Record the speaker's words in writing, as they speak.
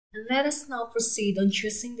And let us now proceed on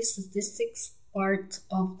choosing the statistics part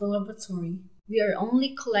of the laboratory. We are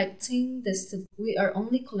only collecting the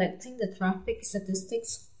traffic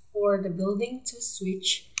statistics for the building 2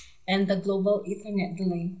 switch and the global Ethernet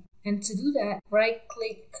delay. And to do that,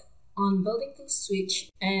 right-click on building 2 switch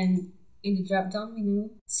and in the drop-down menu,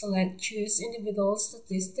 select Choose Individual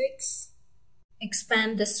Statistics.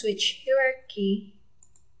 Expand the switch hierarchy,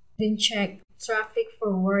 then check Traffic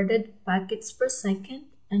Forwarded Packets per Second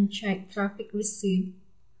and check Traffic Received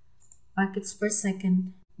Packets per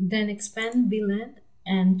Second. Then expand VLAN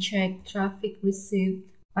and check Traffic Received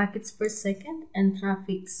Packets per Second and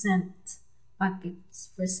Traffic Sent Packets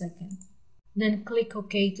per Second. Then click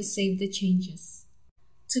OK to save the changes.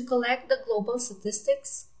 To collect the global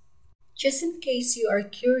statistics, just in case you are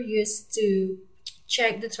curious to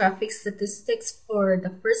check the traffic statistics for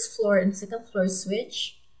the first floor and second floor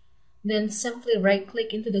switch, then simply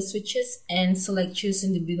right-click into the switches and select Choose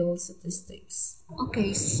Individual Statistics.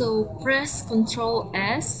 Okay, so press Ctrl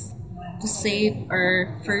S to save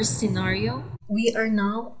our first scenario. We are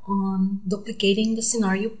now on duplicating the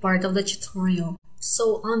scenario part of the tutorial.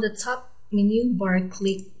 So on the top menu bar,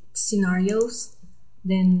 click Scenarios,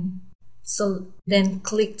 then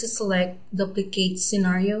click to select Duplicate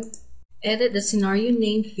Scenario. Edit the scenario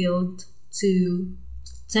name field to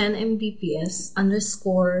 10 Mbps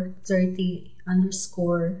underscore 30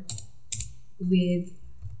 underscore with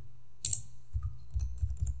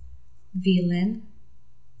VLAN.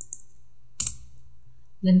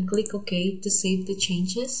 Then click OK to save the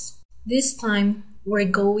changes. This time, we're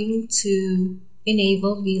going to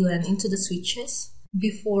enable VLAN into the switches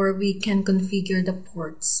before we can configure the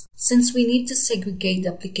ports. Since we need to segregate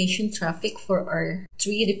the application traffic for our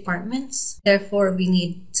 3 departments, therefore we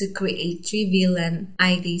need to create 3 VLAN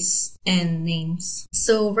IDs and names.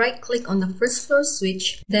 So right-click on the first floor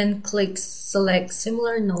switch, then click Select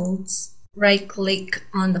Similar Nodes. Right-click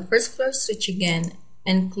on the first floor switch again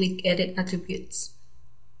and click Edit Attributes.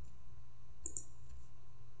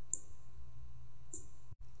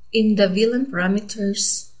 In the VLAN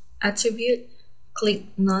Parameters attribute, click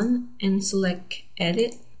None and select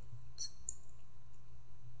Edit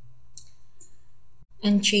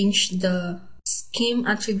and change the scheme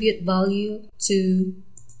attribute value to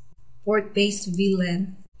port-based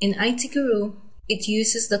VLAN. In IT Guru, it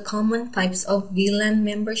uses the common types of VLAN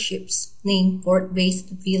memberships named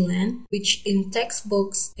port-based VLAN, which in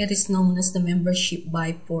textbooks it is known as the membership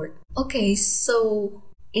by port. Okay, so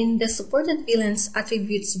in the supported VLANs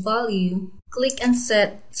attributes value, click and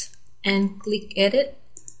set and click Edit,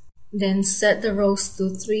 then set the rows to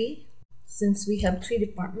 3 since we have 3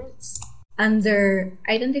 departments. Under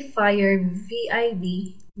Identifier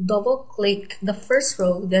VID, double-click the first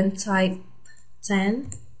row, then type 10.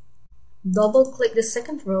 Double-click the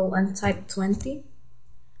second row and type 20.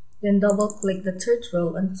 Then double-click the third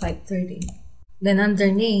row and type 30. Then under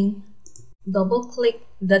Name, double-click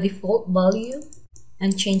the default value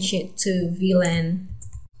and change it to VLAN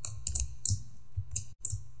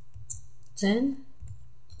 10.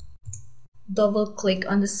 Double-click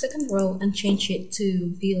on the second row and change it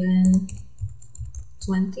to VLAN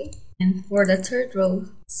 20. And for the third row,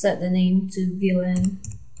 set the name to VLAN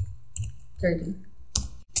 30.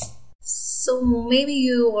 So maybe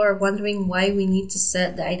you are wondering why we need to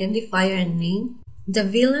set the identifier and name. The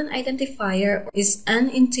VLAN identifier is an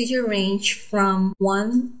integer range from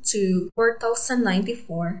 1 to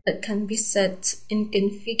 4094 that can be set in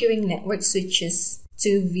configuring network switches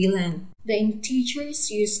to VLAN. The integer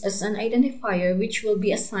is used as an identifier which will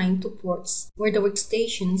be assigned to ports where the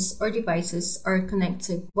workstations or devices are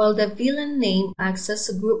connected, while the VLAN name acts as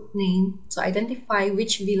a group name to identify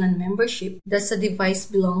which VLAN membership does a device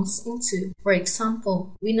belongs into. For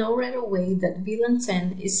example, we know right away that VLAN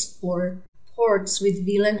 10 is for ports with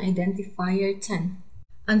VLAN identifier 10.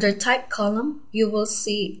 Under Type column, you will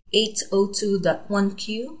see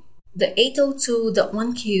 802.1q. The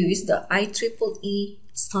 802.1q is the IEEE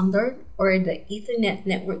standard or the Ethernet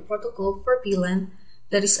Network Protocol for VLAN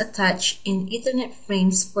that is attached in Ethernet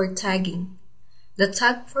frames for tagging. The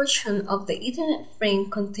tag portion of the Ethernet frame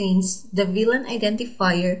contains the VLAN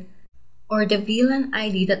identifier or the VLAN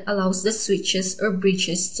ID that allows the switches or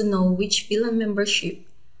bridges to know which VLAN membership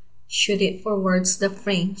should it forwards the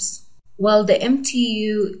frames, while the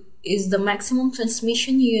MTU is the maximum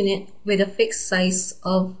transmission unit with a fixed size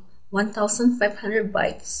of 1500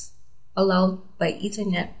 bytes allowed by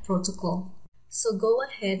Ethernet protocol. So go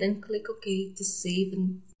ahead and click OK to save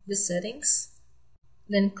the settings.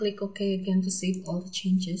 Then click OK again to save all the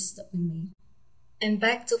changes that we made. And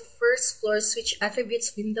back to first floor switch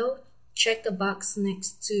attributes window, check the box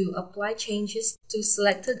next to apply changes to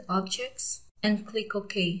selected objects. and click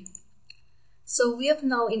OK. So we have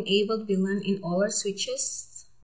now enabled VLAN in all our switches.